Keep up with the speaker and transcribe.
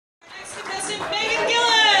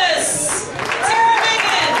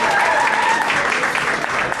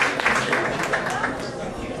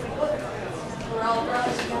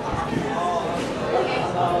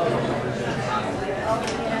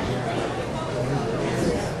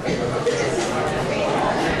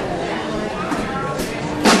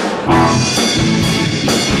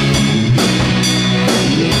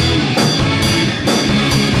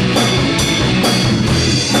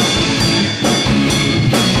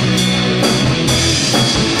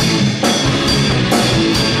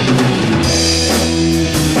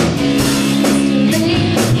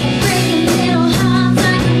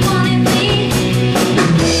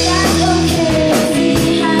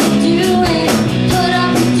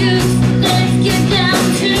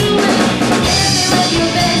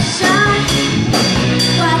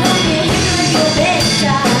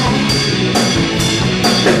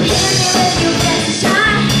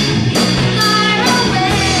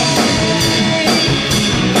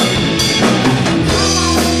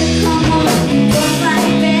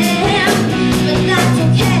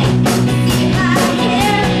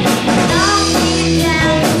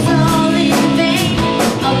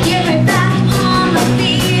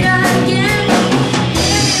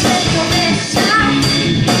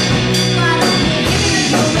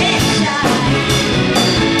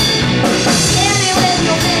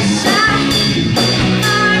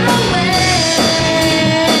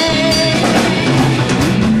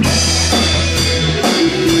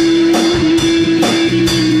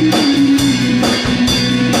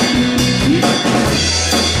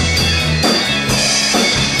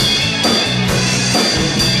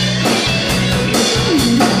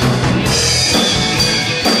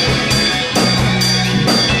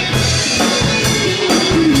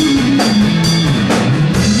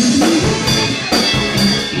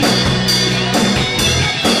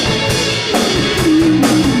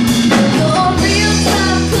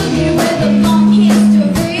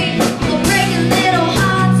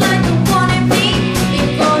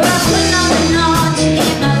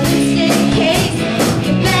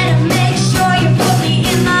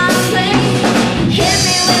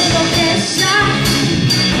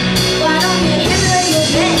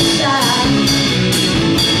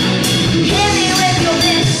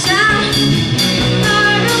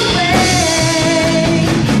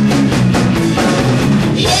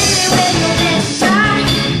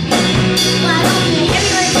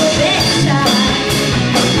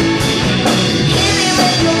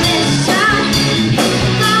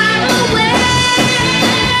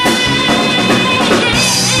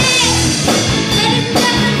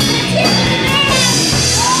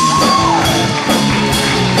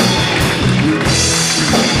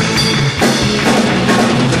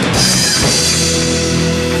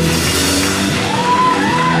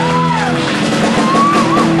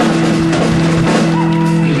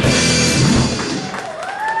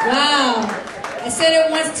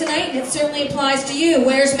applies to you.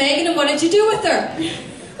 Where's Megan and what did you do with her?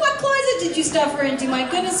 What closet did you stuff her into? My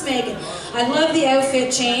goodness, Megan. I love the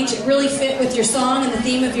outfit change. It really fit with your song and the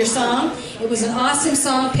theme of your song. It was an awesome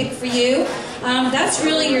song pick for you. That's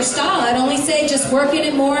really your style. I'd only say just working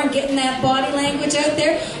it more and getting that body language out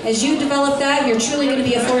there. As you develop that, you're truly going to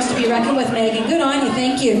be a force to be reckoned with, Megan. Good on you.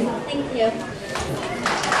 Thank you. Thank you.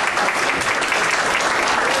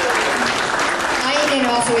 I did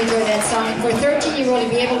also enjoy that song. For a 13-year-old to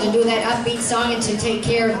be able to do that upbeat song and to take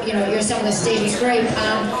care of, your some of the stage was great.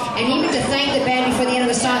 And even to thank the band before the end of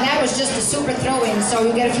the song, that was just a super throw-in. So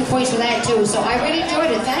you get a few points for that too. So I really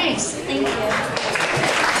enjoyed it. Thanks. Thank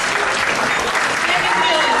you.